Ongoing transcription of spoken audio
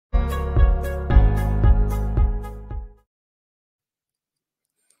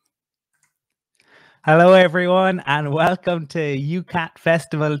Hello, everyone, and welcome to UCAT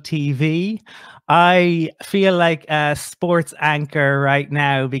Festival TV. I feel like a sports anchor right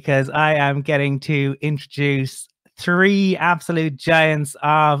now because I am getting to introduce three absolute giants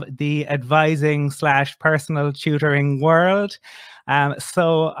of the advising slash personal tutoring world.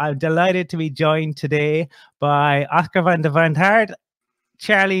 So I'm delighted to be joined today by Oscar van der Vantaard,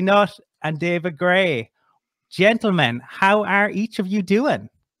 Charlie Nutt, and David Gray. Gentlemen, how are each of you doing?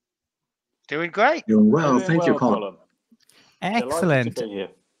 Doing great. Doing well. Doing Thank you, well, Colin. Excellent. Delighted to be here.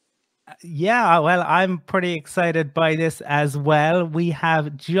 Yeah, well, I'm pretty excited by this as well. We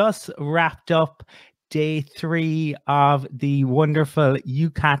have just wrapped up day 3 of the wonderful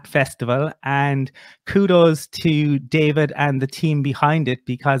UCAT Festival, and kudos to David and the team behind it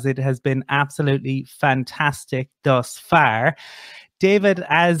because it has been absolutely fantastic thus far. David,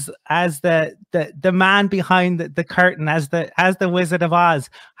 as the man behind the curtain, as the Wizard of Oz,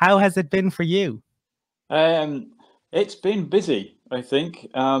 how has it been for you? It's been busy, I think,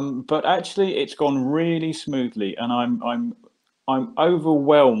 but actually it's gone really smoothly, and I'm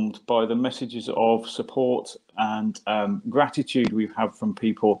overwhelmed by the messages of support and gratitude we've had from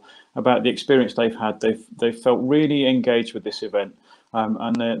people about the experience they've had. They've felt really engaged with this event,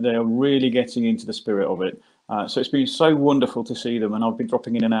 and they're really getting into the spirit of it. So it's been so wonderful to see them, and I've been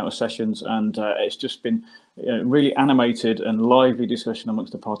dropping in and out of sessions, and it's just been really animated and lively discussion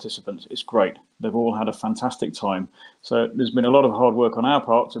amongst the participants. It's great. They've all had a fantastic time. So there's been a lot of hard work on our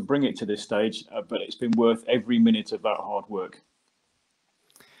part to bring it to this stage, but it's been worth every minute of that hard work.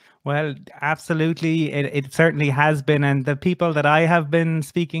 Well, absolutely. It certainly has been. And the people that I have been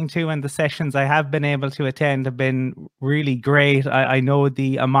speaking to and the sessions I have been able to attend have been really great. I know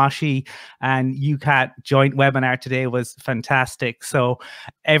the Amashi and UCAT joint webinar today was fantastic. So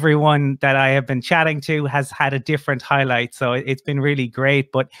everyone that I have been chatting to has had a different highlight. So it's been really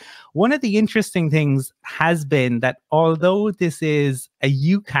great. But one of the interesting things has been that although this is a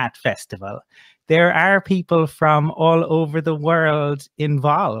UCAT festival, there are people from all over the world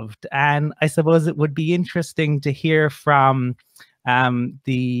involved. And I suppose it would be interesting to hear from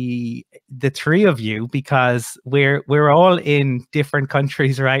the three of you, because we're all in different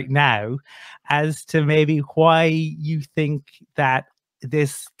countries right now, as to maybe why you think that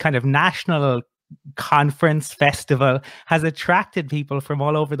this kind of national conference festival has attracted people from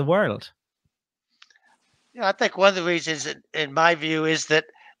all over the world. Yeah, I think one of the reasons, in my view, is that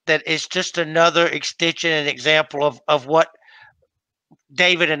it's just another extension and example of what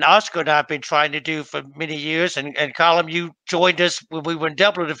David and Oscar and I have been trying to do for many years. And Colum, you joined us when we were in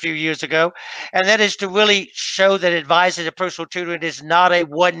Dublin a few years ago. And that is to really show that advising and personal tutoring is not a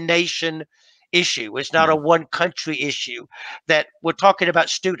one nation issue. It's not a one country issue, that we're talking about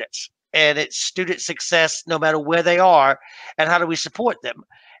students, and it's student success no matter where they are, and how do we support them.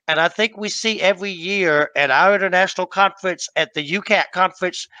 And I think we see every year at our international conference, at the UCAT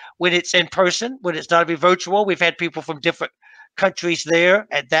conference, when it's in person, when it's not virtual, we've had people from different countries there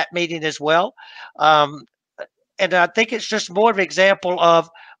at that meeting as well. And I think it's just more of an example of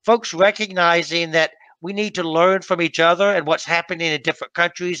folks recognizing that we need to learn from each other and what's happening in different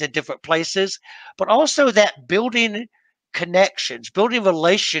countries and different places, but also that building connections, building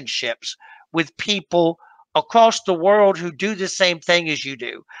relationships with people across the world who do the same thing as you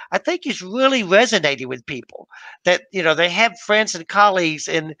do, I think is really resonating with people. That, you know, they have friends and colleagues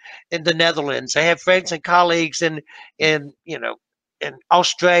in the Netherlands, they have friends and colleagues in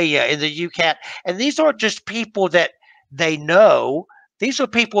Australia, in the UCAT, and these aren't just people that they know; these are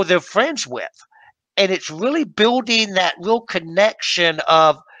people they're friends with, and it's really building that real connection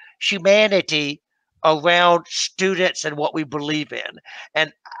of humanity around students and what we believe in.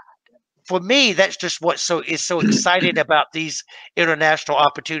 And for me, that's just what is so exciting about these international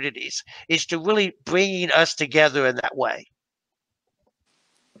opportunities, is to really bringing us together in that way.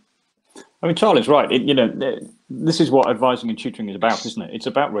 I mean, Charlie's right. This is what advising and tutoring is about, isn't it? It's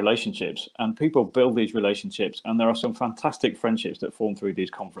about relationships, and people build these relationships, and there are some fantastic friendships that form through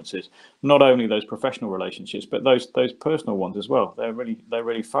these conferences. Not only those professional relationships, but those personal ones as well. They're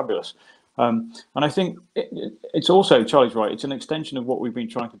really fabulous. And I think it's also, Charlie's right, it's an extension of what we've been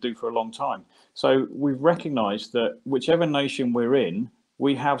trying to do for a long time. So we've recognized that whichever nation we're in,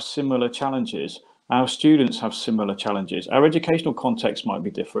 we have similar challenges. Our students have similar challenges. Our educational context might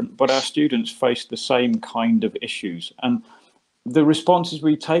be different, but our students face the same kind of issues. And the responses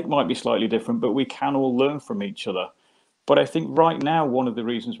we take might be slightly different, but we can all learn from each other. But I think right now, one of the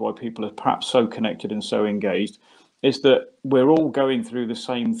reasons why people are perhaps so connected and so engaged is that we're all going through the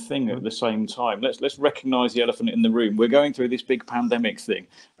same thing at the same time. Let's recognize the elephant in the room. We're going through this big pandemic thing.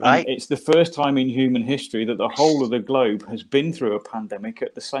 Right. It's the first time in human history that the whole of the globe has been through a pandemic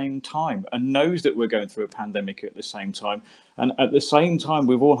at the same time and knows that we're going through a pandemic at the same time. And at the same time,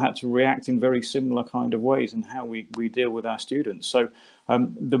 we've all had to react in very similar kind of ways in how we deal with our students. So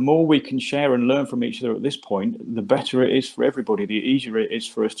the more we can share and learn from each other at this point, the better it is for everybody, the easier it is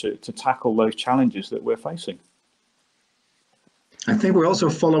for us to tackle those challenges that we're facing. I think we're also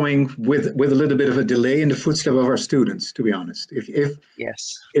following with a little bit of a delay in the footsteps of our students, to be honest. If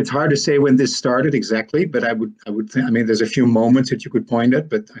Yes, it's hard to say when this started exactly, but I would think, I mean, there's a few moments that you could point at,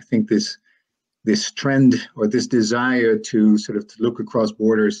 but I think this trend or this desire to sort of to look across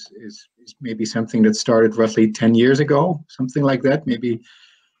borders is maybe something that started roughly 10 years ago, something like that, maybe.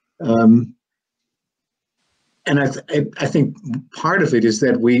 And I think part of it is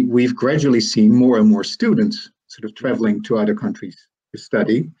that we've gradually seen more and more students sort of traveling to other countries to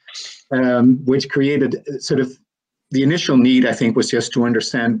study, which created sort of the initial need, I think, was just to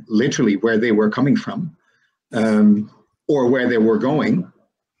understand literally where they were coming from, or where they were going.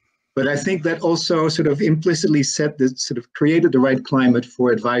 But I think that also sort of implicitly created the right climate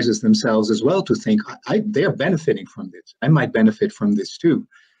for advisors themselves as well to think, they're benefiting from this. I might benefit from this too.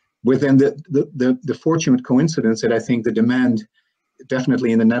 Within the fortunate coincidence that I think the demand,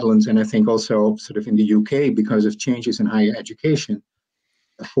 definitely in the Netherlands, and I think also sort of in the UK, because of changes in higher education,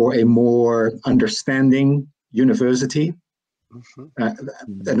 for a more understanding university. I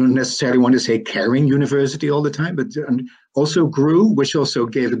don't necessarily want to say caring university all the time, but also grew, which also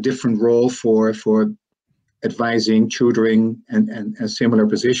gave a different role for advising, tutoring, and similar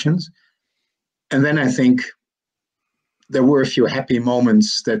positions. And then I think there were a few happy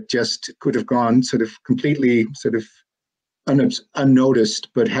moments that just could have gone sort of completely sort of unnoticed,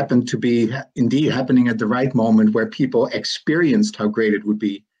 but happened to be indeed happening at the right moment, where people experienced how great it would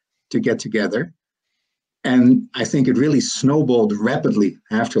be to get together. And I think it really snowballed rapidly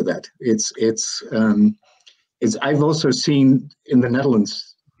after that. I've also seen in the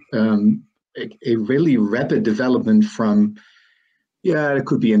Netherlands a really rapid development from, yeah, it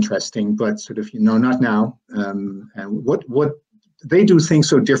could be interesting, but sort of, not now. And what they do things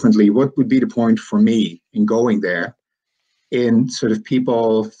so differently. What would be the point for me in going there? In sort of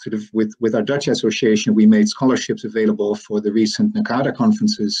people, sort of with our Dutch association, we made scholarships available for the recent NACADA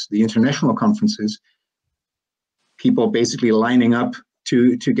conferences, the international conferences. People basically lining up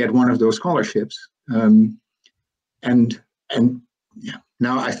to get one of those scholarships, and yeah,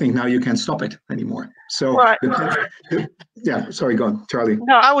 now I think now you can't stop it anymore. So right. Yeah, sorry, go on, Charlie.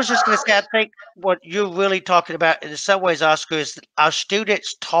 No, I was just going to say, I think what you're really talking about in some ways, Oscar, is that our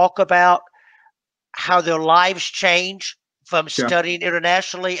students talk about how their lives change from studying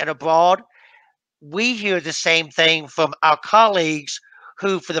internationally and abroad. We hear the same thing from our colleagues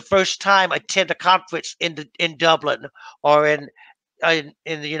who, for the first time, attend a conference in Dublin or in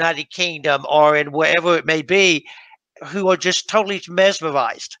the United Kingdom or in wherever it may be, who are just totally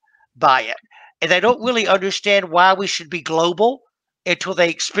mesmerized by it. And they don't really understand why we should be global until they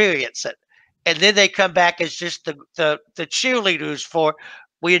experience it. And then they come back as just the cheerleaders for,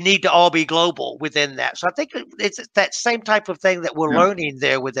 we need to all be global within that. So I think it's that same type of thing that we're learning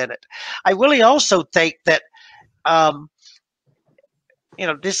there within it. I really also think that,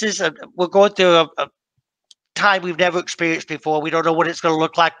 this is we're going through a time we've never experienced before. We don't know what it's going to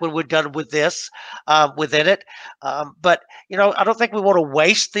look like when we're done with this within it. But, I don't think we want to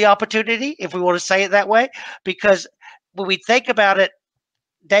waste the opportunity, if we want to say it that way, because when we think about it,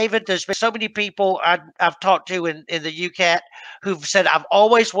 David, there's been so many people I've talked to in the UCAT who've said, I've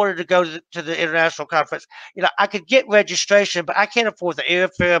always wanted to go to the international conference. I could get registration, but I can't afford the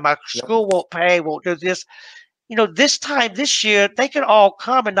airfare. My school won't pay, won't do this. This year, they can all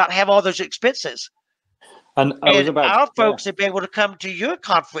come and not have all those expenses. And our folks have been able to come to your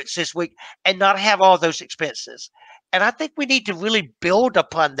conference this week and not have all those expenses. And I think we need to really build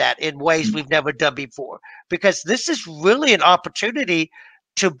upon that in ways we've never done before, because this is really an opportunity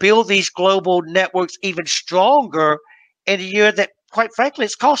to build these global networks even stronger in a year that, quite frankly,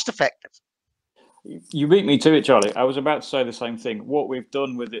 is cost effective. You beat me to it, Charlie. I was about to say the same thing. What we've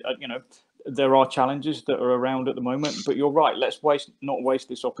done with it, there are challenges that are around at the moment, but you're right. Let's not waste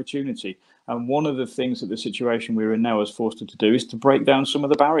this opportunity. And one of the things that the situation we're in now has forced us to do is to break down some of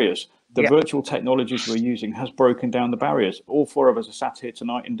the barriers. The virtual technologies we're using has broken down the barriers. All four of us are sat here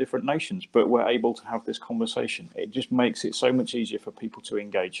tonight in different nations, but we're able to have this conversation. It just makes it so much easier for people to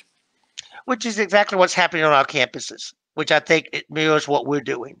engage. Which is exactly what's happening on our campuses, which I think it mirrors what we're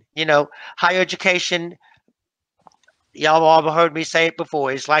doing. Higher education y'all all heard me say it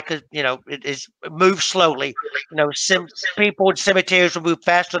before. It's like it is move slowly. People in cemeteries will move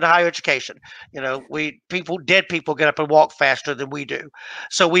faster than higher education. Dead people get up and walk faster than we do.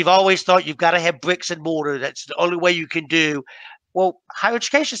 So we've always thought you've got to have bricks and mortar. That's the only way you can do. Well, higher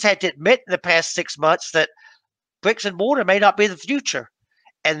education's had to admit in the past 6 months that bricks and mortar may not be the future.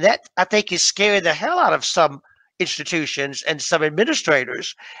 And that, I think, is scaring the hell out of some institutions and some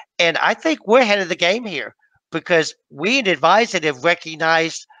administrators. And I think we're ahead of the game here, because we in advising have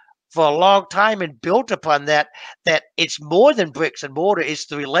recognized for a long time and built upon that it's more than bricks and mortar. It's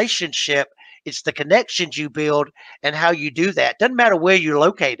the relationship. It's the connections you build and how you do that. Doesn't matter where you're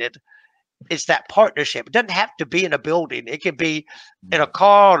located. It's that partnership. It doesn't have to be in a building. It can be in a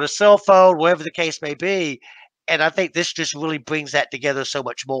car, on a cell phone, wherever the case may be. And I think this just really brings that together so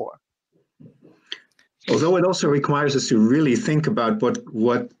much more. Although it also requires us to really think about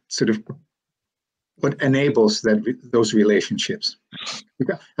what enables those relationships.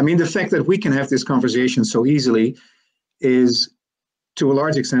 I mean, the fact that we can have this conversation so easily is, to a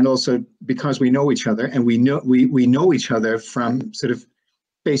large extent, also because we know each other, and we know each other from sort of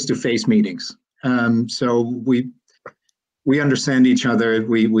face-to-face meetings. So we understand each other.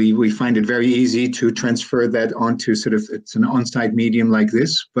 We find it very easy to transfer that onto it's an on-site medium like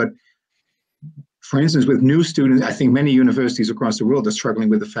this. But for instance, with new students, I think many universities across the world are struggling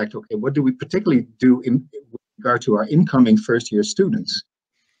with the fact, okay, what do we particularly do in regard to our incoming first-year students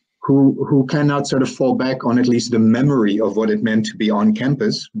who cannot sort of fall back on at least the memory of what it meant to be on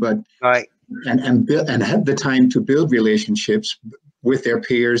campus, but right, and have the time to build relationships with their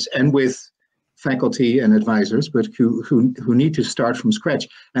peers and with faculty and advisors, but who need to start from scratch.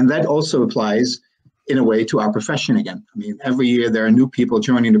 And that also applies in a way to our profession again. I mean, every year there are new people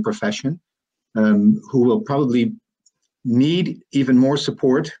joining the profession who will probably need even more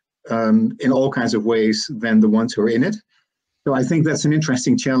support in all kinds of ways than the ones who are in it. So I think that's an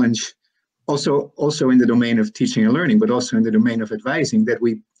interesting challenge, also in the domain of teaching and learning, but also in the domain of advising, that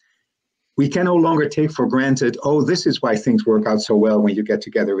we can no longer take for granted, oh, this is why things work out so well when you get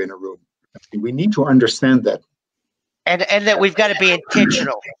together in a room. We need to understand that. And that we've got to be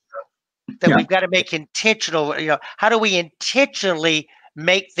intentional. We've got to make intentional, how do we intentionally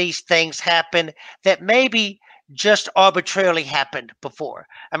make these things happen that maybe just arbitrarily happened before?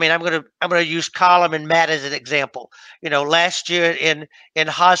 I mean, I'm gonna use Colum and Matt as an example. Last year in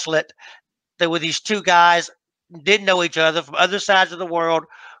Hazlitt, there were these two guys, didn't know each other, from other sides of the world,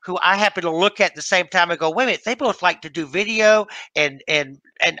 who I happened to look at the same time and go, wait a minute, they both like to do video, and I'm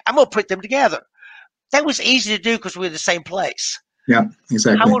gonna put them together. That was easy to do because we were in the same place. Yeah,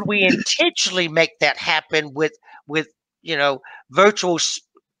 exactly. How would we intentionally make that happen with virtual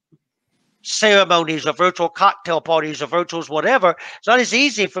ceremonies or virtual cocktail parties or virtuals, whatever? It's not as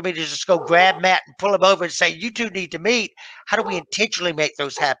easy for me to just go grab Matt and pull him over and say, you two need to meet. How do we intentionally make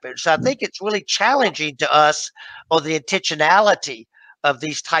those happen? So I think it's really challenging to us on the intentionality of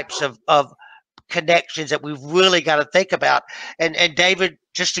these types of connections that we've really got to think about. And David,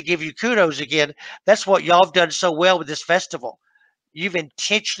 just to give you kudos again, that's what y'all have done so well with this festival. You've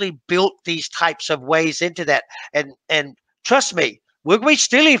intentionally built these types of ways into that. And trust me, we're going to be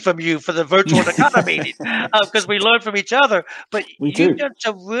stealing from you for the virtual Nakata meeting because we learn from each other. But you've done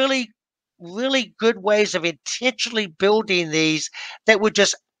some really, really good ways of intentionally building these that would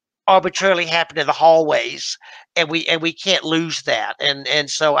just arbitrarily happen in the hallways, and we can't lose that. And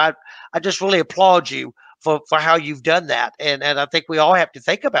so I just really applaud you for how you've done that. And I think we all have to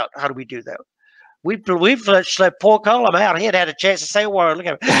think about, how do we do that? We've let poor Colum out. He had a chance to say a word. Look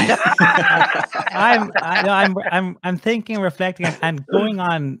at him. I'm thinking, reflecting, and going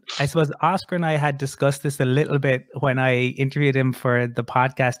on. I suppose Oscar and I had discussed this a little bit when I interviewed him for the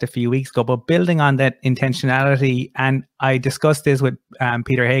podcast a few weeks ago, but building on that intentionality, and I discussed this with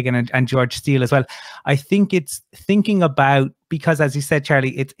Peter Hagan and George Steele as well. I think it's thinking about, because as you said,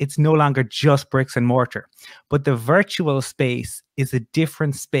 Charlie, it's no longer just bricks and mortar, but the virtual space is a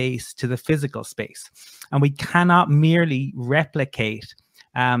different space to the physical space. And we cannot merely replicate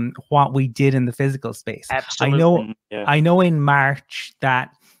what we did in the physical space. Absolutely. I know in March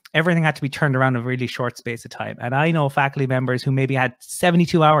that everything had to be turned around in a really short space of time. And I know faculty members who maybe had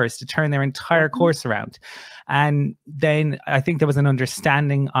 72 hours to turn their entire course around. And then I think there was an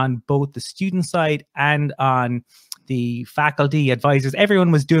understanding on both the student side and on the faculty, advisors, everyone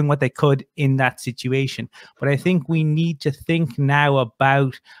was doing what they could in that situation. But I think we need to think now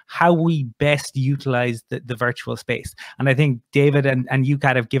about how we best utilize the virtual space. And I think David and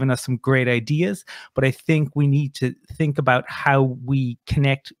UCAT have given us some great ideas, but I think we need to think about how we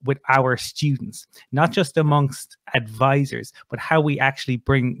connect with our students, not just amongst advisors, but how we actually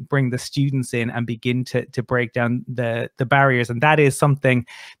bring the students in and begin to break down the barriers. And that is something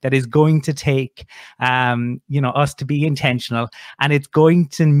that is going to take us to be intentional, and it's going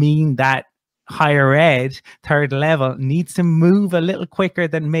to mean that higher ed, third level, needs to move a little quicker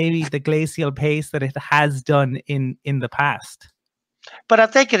than maybe the glacial pace that it has done in the past. But I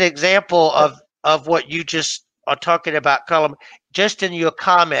think an example of what you just are talking about, Colum, just in your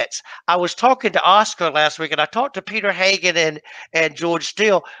comments, I was talking to Oscar last week, and I talked to Peter Hagen and George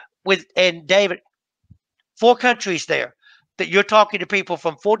Steele and David. 4 countries there. That you're talking to people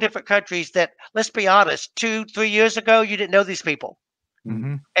from 4 different countries that, let's be honest, 2-3 years ago, you didn't know these people.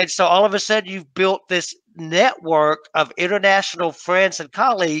 Mm-hmm. And so all of a sudden you've built this network of international friends and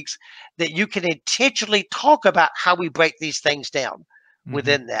colleagues that you can intentionally talk about how we break these things down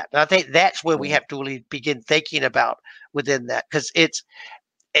within that. And I think that's where we have to really begin thinking about within that, because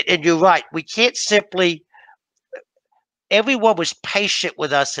and you're right, we can't simply, everyone was patient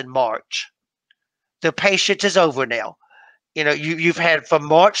with us in March. The patience is over now. You've had from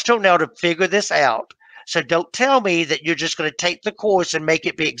March till now to figure this out. So don't tell me that you're just going to take the course and make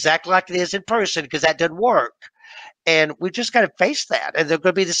it be exactly like it is in person, because that doesn't work. And we just got to face that. And they're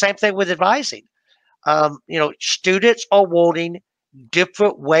going to be the same thing with advising. Students are wanting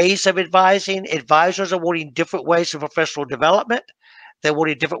different ways of advising. Advisors are wanting different ways of professional development. They're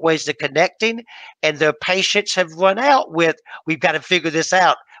wanting different ways of connecting. And their patience have run out with, we've got to figure this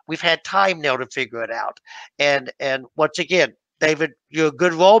out. We've had time now to figure it out. And once again, David, you're a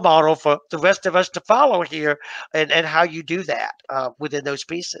good role model for the rest of us to follow here, and how you do that within those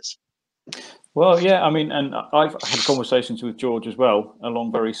pieces. Well, yeah, I mean, and I've had conversations with George as well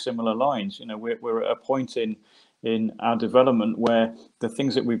along very similar lines. We're at a point in our development where the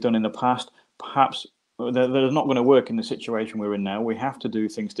things that we've done in the past, perhaps they're not going to work in the situation we're in now. We have to do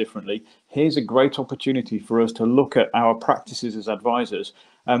things differently. Here's a great opportunity for us to look at our practices as advisors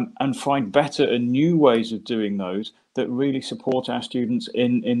and find better and new ways of doing those that really support our students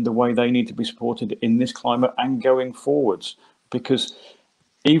in the way they need to be supported in this climate and going forwards. Because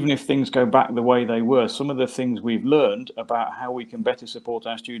even if things go back the way they were, some of the things we've learned about how we can better support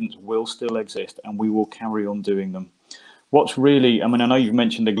our students will still exist, and we will carry on doing them. What's really, I mean, I know you've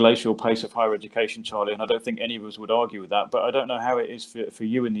mentioned the glacial pace of higher education, Charlie, and I don't think any of us would argue with that, but I don't know how it is for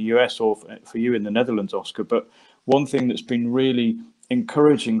you in the US or for you in the Netherlands, Oscar. But one thing that's been really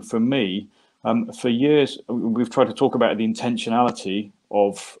encouraging for me, for years, we've tried to talk about the intentionality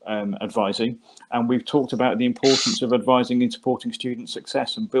of advising, and we've talked about the importance of advising in supporting student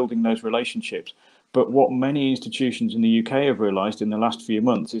success and building those relationships. But what many institutions in the UK have realised in the last few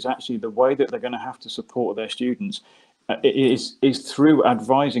months is actually the way that they're going to have to support their students is through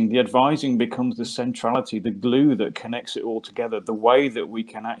advising. The advising becomes the centrality, the glue that connects it all together, the way that we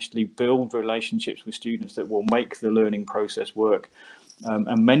can actually build relationships with students that will make the learning process work.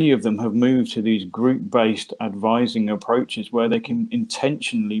 And many of them have moved to these group-based advising approaches where they can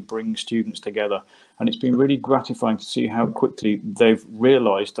intentionally bring students together. And it's been really gratifying to see how quickly they've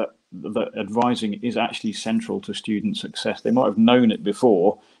realised that advising is actually central to student success. They might have known it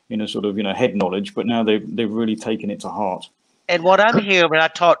before in a sort of head knowledge, but now they've really taken it to heart. And what I'm hearing when I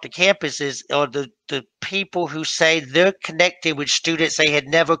talk to campuses are the people who say they're connecting with students they had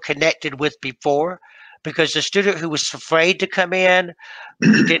never connected with before, because the student who was afraid to come in,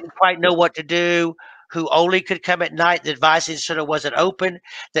 who didn't quite know what to do, who only could come at night, the advising center wasn't open,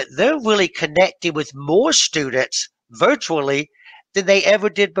 that they're really connecting with more students virtually than they ever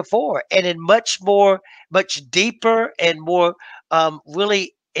did before, and in much deeper and more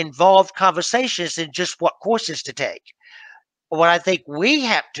really involved conversations than just what courses to take. What I think we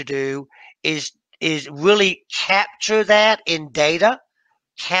have to do is really capture that in data,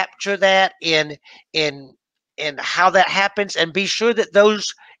 capture that in how that happens, and be sure that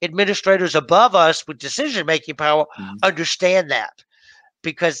those administrators above us with decision-making power understand that,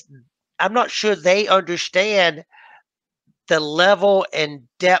 because I'm not sure they understand the level and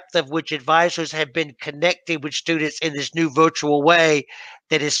depth of which advisors have been connecting with students in this new virtual way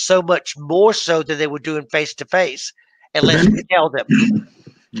that is so much more so than they were doing face-to-face, unless we tell them.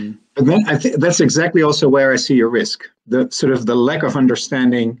 But then I think that's exactly also where I see a risk, the sort of the lack of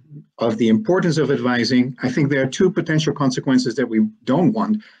understanding of the importance of advising. I think there are 2 potential consequences that we don't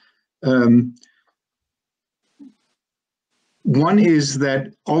want. One is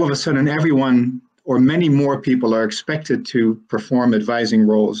that all of a sudden everyone or many more people are expected to perform advising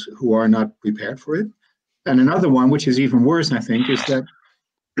roles who are not prepared for it. And another one, which is even worse, I think, is that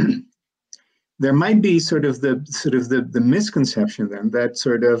there might be sort of the misconception then that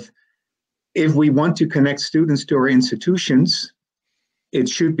sort of if we want to connect students to our institutions, it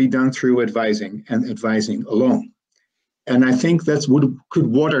should be done through advising and advising alone. And I think that's what could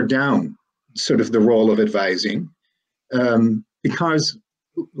water down sort of the role of advising, because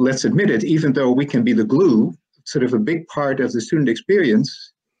let's admit it, even though we can be the glue, sort of a big part of the student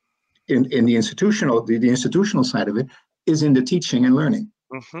experience in the institutional side of it is in the teaching and learning.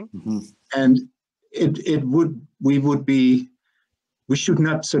 And we should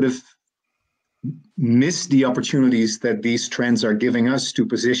not sort of miss the opportunities that these trends are giving us to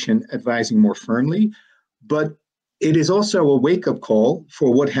position advising more firmly, but it is also a wake-up call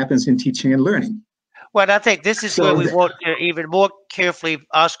for what happens in teaching and learning. Well, I think this is where we want to even more carefully,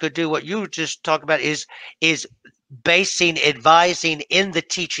 Oscar, do what you just talked about is basing advising in the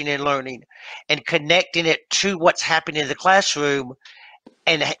teaching and learning and connecting it to what's happening in the classroom,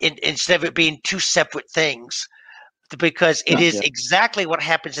 and instead of it being two separate things, because it is exactly what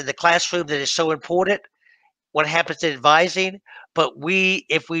happens in the classroom that is so important, what happens in advising. But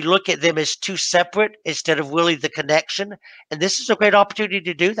if we look at them as two separate instead of really the connection, and this is a great opportunity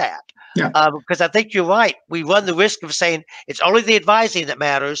to do that. Because I think you're right. We run the risk of saying it's only the advising that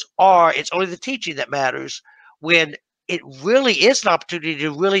matters, or it's only the teaching that matters, when it really is an opportunity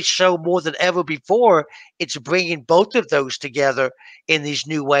to really show more than ever before. It's bringing both of those together in these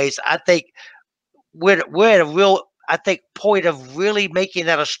new ways. I think we're at a real, point of really making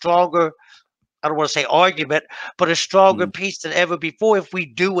that a stronger, I don't want to say argument, but a stronger piece than ever before if we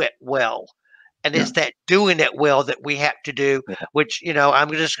do it well. And it's that doing it well that we have to do, which,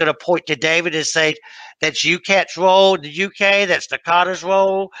 I'm just going to point to David and say that's UCAT's role in the UK, that's Nakata's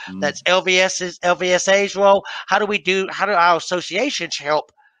role, that's LVSA's role. How do our associations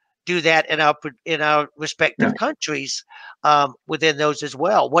help do that in our respective countries within those as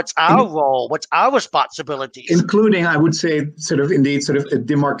well? What's our role? What's our responsibilities? Including, I would say, sort of a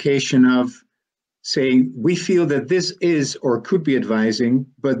demarcation of saying we feel that this is or could be advising,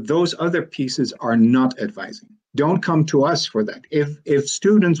 but those other pieces are not advising. Don't come to us for that. If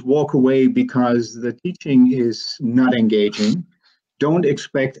students walk away because the teaching is not engaging, don't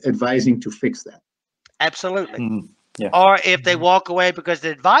expect advising to fix that. Absolutely. Or if they walk away because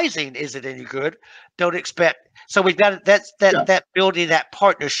the advising isn't any good, don't expect. So we've got that building, that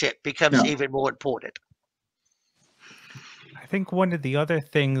partnership becomes even more important. I think one of the other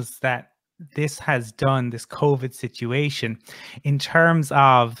things that this has done, this COVID situation, in terms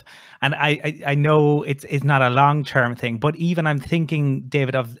of, and I know it's not a long-term thing, but even I'm thinking,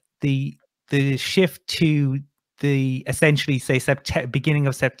 David, of the shift to the essentially say beginning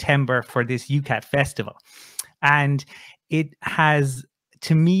of September for this UCAT festival. And it has,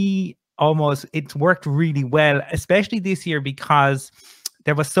 to me, it's worked really well, especially this year, because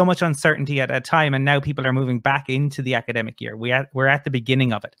there was so much uncertainty at that time, and now people are moving back into the academic year. We're at the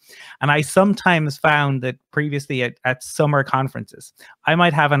beginning of it. And I sometimes found that previously at summer conferences, I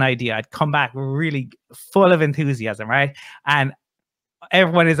might have an idea. I'd come back really full of enthusiasm, right? And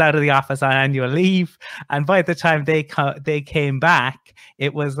everyone is out of the office on annual leave, and by the time they came back,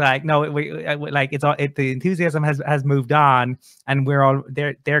 it was like, no, the enthusiasm has moved on, and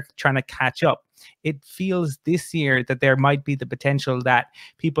they're trying to catch up. It feels this year that there might be the potential that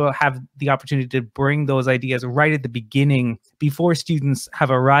people have the opportunity to bring those ideas right at the beginning, before students have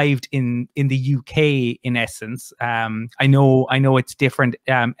arrived in the UK, in essence. I know it's different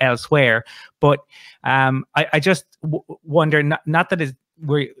elsewhere, but I just wonder, not that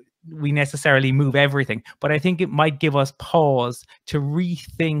we necessarily move everything, but I think it might give us pause to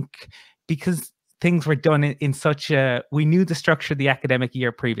rethink, because things were done in such a, we knew the structure of the academic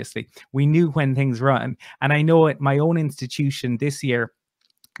year previously. We knew when things run. And I know at my own institution this year,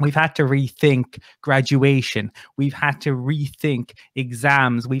 we've had to rethink graduation. We've had to rethink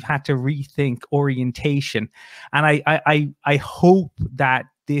exams. We've had to rethink orientation. And I hope that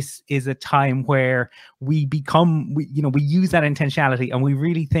this is a time where we use that intentionality and we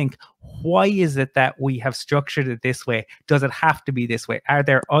really think, why is it that we have structured it this way? Does it have to be this way? Are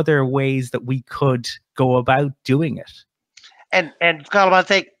there other ways that we could go about doing it? And Colum, I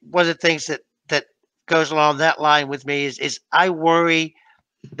think one of the things that goes along that line with me is I worry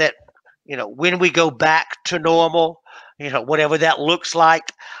that, when we go back to normal, whatever that looks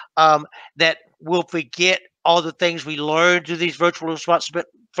like, that we'll forget all the things we learned through these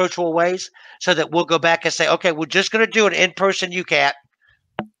virtual ways, so that we'll go back and say, okay, we're just going to do an in-person UCAT.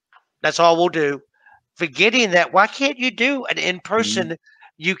 That's all we'll do. Forgetting that, why can't you do an in-person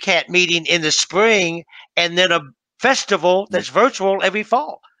UCAT meeting in the spring and then a festival that's virtual every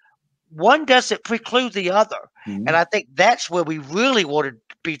fall. One doesn't preclude the other. And I think that's where we really want to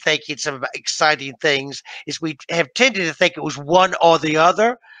be thinking some exciting things, is we have tended to think it was one or the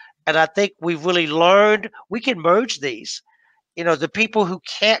other. And I think we've really learned we can merge these. You know, the people who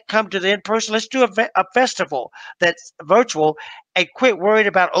can't come to the in-person, let's do a festival that's virtual and quit worrying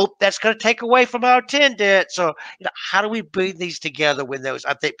about, oh, that's going to take away from our attendance. So, you know, how do we bring these together when those,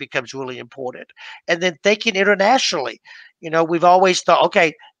 I think, becomes really important. And then thinking internationally. You know, we've always thought,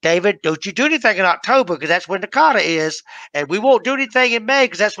 okay, David, don't you do anything in October because that's when Nakata is, and we won't do anything in May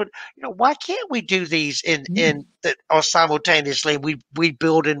because that's when, you know, why can't we do these or simultaneously? We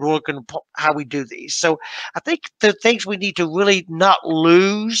build and work on how we do these. So I think the things we need to really not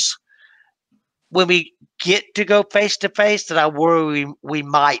lose when we get to go face to face, that I worry we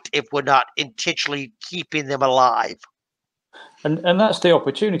might if we're not intentionally keeping them alive. And that's the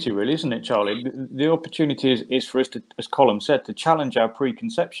opportunity, really, isn't it, Charlie? The opportunity is for us to, as Colum said, to challenge our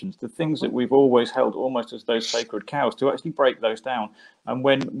preconceptions, the things that we've always held almost as those sacred cows, to actually break those down. And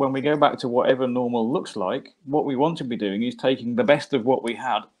when we go back to whatever normal looks like, what we want to be doing is taking the best of what we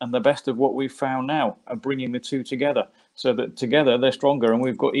had and the best of what we've found now and bringing the two together, so that together they're stronger and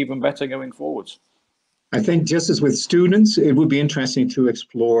we've got even better going forwards. I think just as with students, it would be interesting to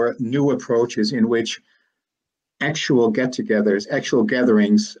explore new approaches in which actual get-togethers, actual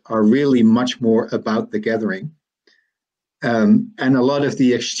gatherings are really much more about the gathering. And a lot of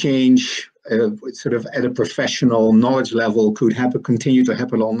the exchange sort of at a professional knowledge level could continue to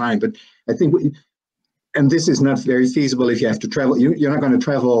happen online. But I think, and this is not very feasible if you have to travel. You're not going to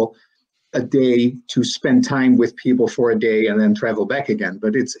travel a day to spend time with people for a day and then travel back again.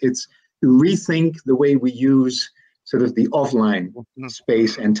 But it's to rethink the way we use sort of the offline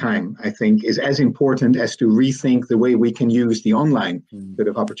space and time, I think, is as important as to rethink the way we can use the online sort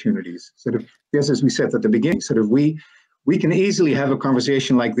of opportunities. Sort of, just as we said at the beginning, sort of we can easily have a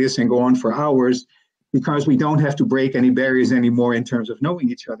conversation like this and go on for hours because we don't have to break any barriers anymore in terms of knowing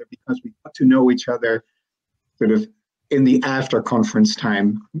each other, because we got to know each other sort of in the after conference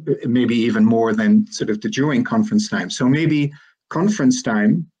time, maybe even more than sort of the during conference time. So maybe conference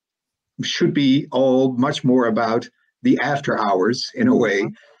time should be all much more about the after hours in a way,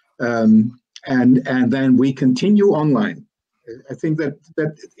 and then we continue online. I think that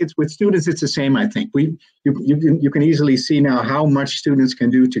it's with students, it's the same. I think you can easily see now how much students can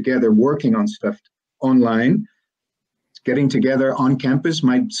do together working on stuff online. Getting together on campus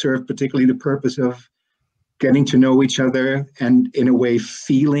might serve particularly the purpose of getting to know each other and in a way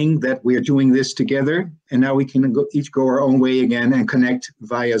feeling that we're doing this together. And now we can each go our own way again and connect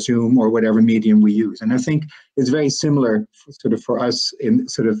via Zoom or whatever medium we use. And I think it's very similar sort of for us in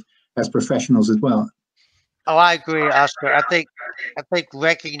sort of as professionals as well. Oh, I agree, Oscar. I think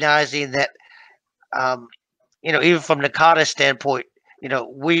recognizing that, you know, even from Nakata's standpoint, you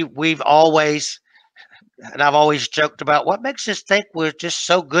know, we've always, and I've always joked about what makes us think we're just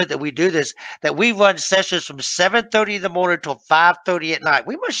so good that we do this, that we run sessions from 7:30 in the morning till 5:30 at night.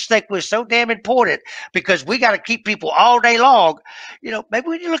 We must think we're so damn important because we got to keep people all day long. You know, maybe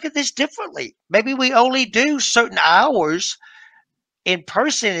we need to look at this differently. Maybe we only do certain hours in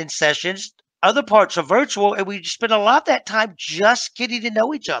person in sessions, other parts are virtual, and we spend a lot of that time just getting to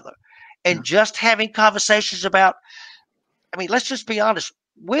know each other and just having conversations about, I mean, let's just be honest.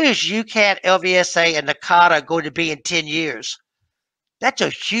 Where is UCAT, LVSA, and Nakata going to be in 10 years? That's a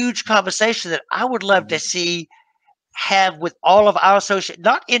huge conversation that I would love to see have with all of our associates,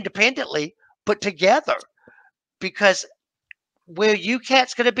 not independently, but together. Because where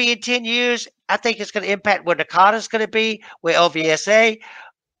UCAT's going to be in 10 years, I think it's going to impact where Nakata's going to be, where LVSA.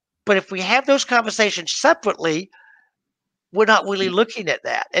 But if we have those conversations separately, we're not really looking at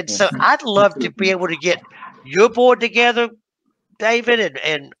that. And so I'd love to be able to get your board together, David,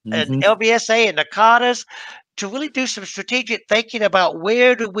 and LVSA and Nakata's, to really do some strategic thinking about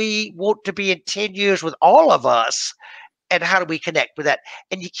where do we want to be in 10 years with all of us, and how do we connect with that?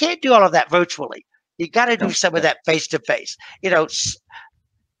 And you can't do all of that virtually. You got to do some of that face to face. You know, it's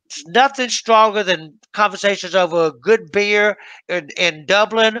nothing stronger than conversations over a good beer in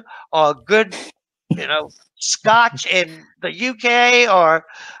Dublin, or a good, you know, scotch in the UK, or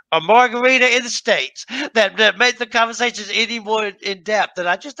a margarita in the States, that make the conversations any more in depth. And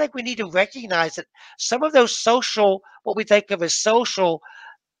I just think we need to recognize that some of those social, what we think of as social,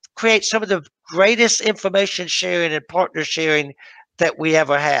 create some of the greatest information sharing and partner sharing that we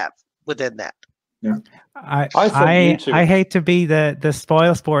ever have within that. Yeah. I hate to be the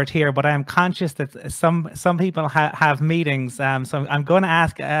spoil sport here, but I'm conscious that some people have meetings. So I'm going to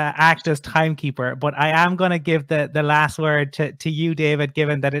act as timekeeper, but I am going to give the last word to you, David,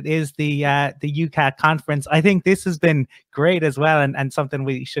 given that it is the UCAT conference. I think this has been great as well, and something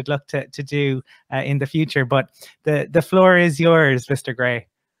we should look to do in the future. But the floor is yours, Mr. Gray.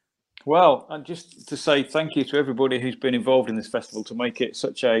 Well, and just to say thank you to everybody who's been involved in this festival to make it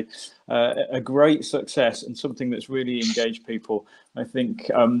such a great success and something that's really engaged people. I think,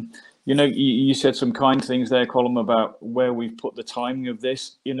 you know, you said some kind things there, Colum, about where we've put the timing of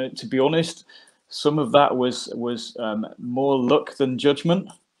this. You know, to be honest, some of that was more luck than judgment,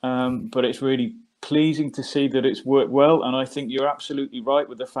 but it's really pleasing to see that it's worked well. And I think you're absolutely right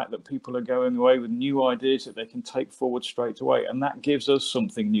with the fact that people are going away with new ideas that they can take forward straight away, and that gives us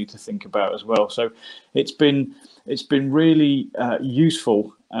something new to think about as well. So it's been really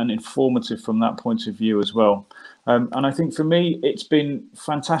useful and informative from that point of view as well. And I think for me, it's been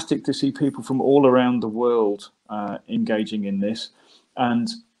fantastic to see people from all around the world engaging in this and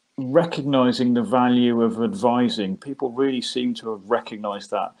recognizing the value of advising. People really seem to have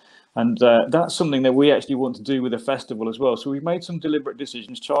recognized that. And that's something that we actually want to do with the festival as well. So we've made some deliberate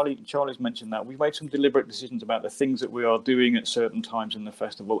decisions. Charlie's mentioned that. We've made some deliberate decisions about the things that we are doing at certain times in the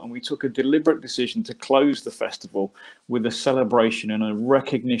festival. And we took a deliberate decision to close the festival with a celebration and a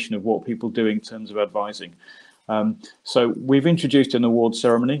recognition of what people do in terms of advising. So we've introduced an award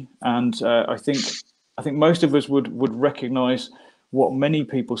ceremony. And I think most of us would recognize what many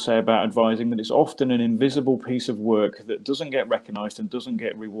people say about advising, that it's often an invisible piece of work that doesn't get recognized and doesn't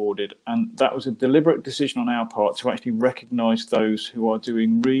get rewarded. And that was a deliberate decision on our part to actually recognize those who are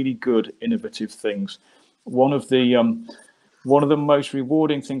doing really good, innovative things. One of the most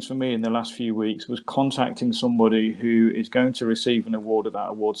rewarding things for me in the last few weeks was contacting somebody who is going to receive an award at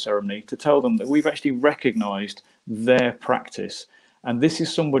that award ceremony to tell them that we've actually recognized their practice. And this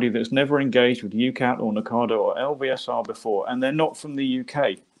is somebody that's never engaged with UCAT or NACADA or LVSR before, and they're not from the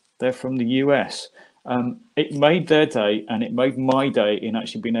UK, they're from the US. It made their day, and it made my day in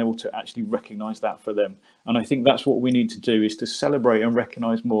actually being able to actually recognise that for them. And I think that's what we need to do, is to celebrate and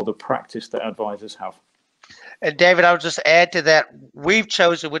recognise more the practice that advisors have. And David, I would just add to that, we've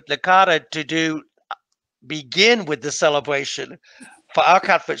chosen with NACADA to begin with the celebration for our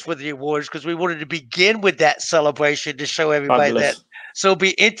conference with the awards, because we wanted to begin with that celebration to show everybody Fabulous. that. So it'll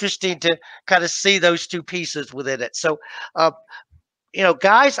be interesting to kind of see those two pieces within it. So, you know,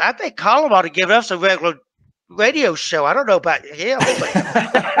 guys, I think Colum ought to give us a regular radio show. I don't know about him.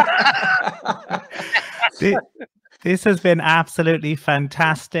 This has been absolutely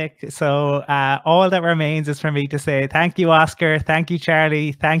fantastic. So all that remains is for me to say thank you, Oscar. Thank you,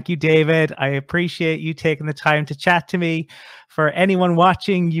 Charlie. Thank you, David. I appreciate you taking the time to chat to me. For anyone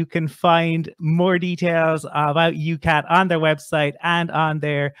watching, you can find more details about UCAT on their website and on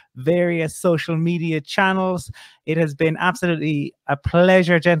their various social media channels. It has been absolutely a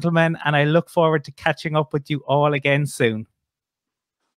pleasure, gentlemen, and I look forward to catching up with you all again soon.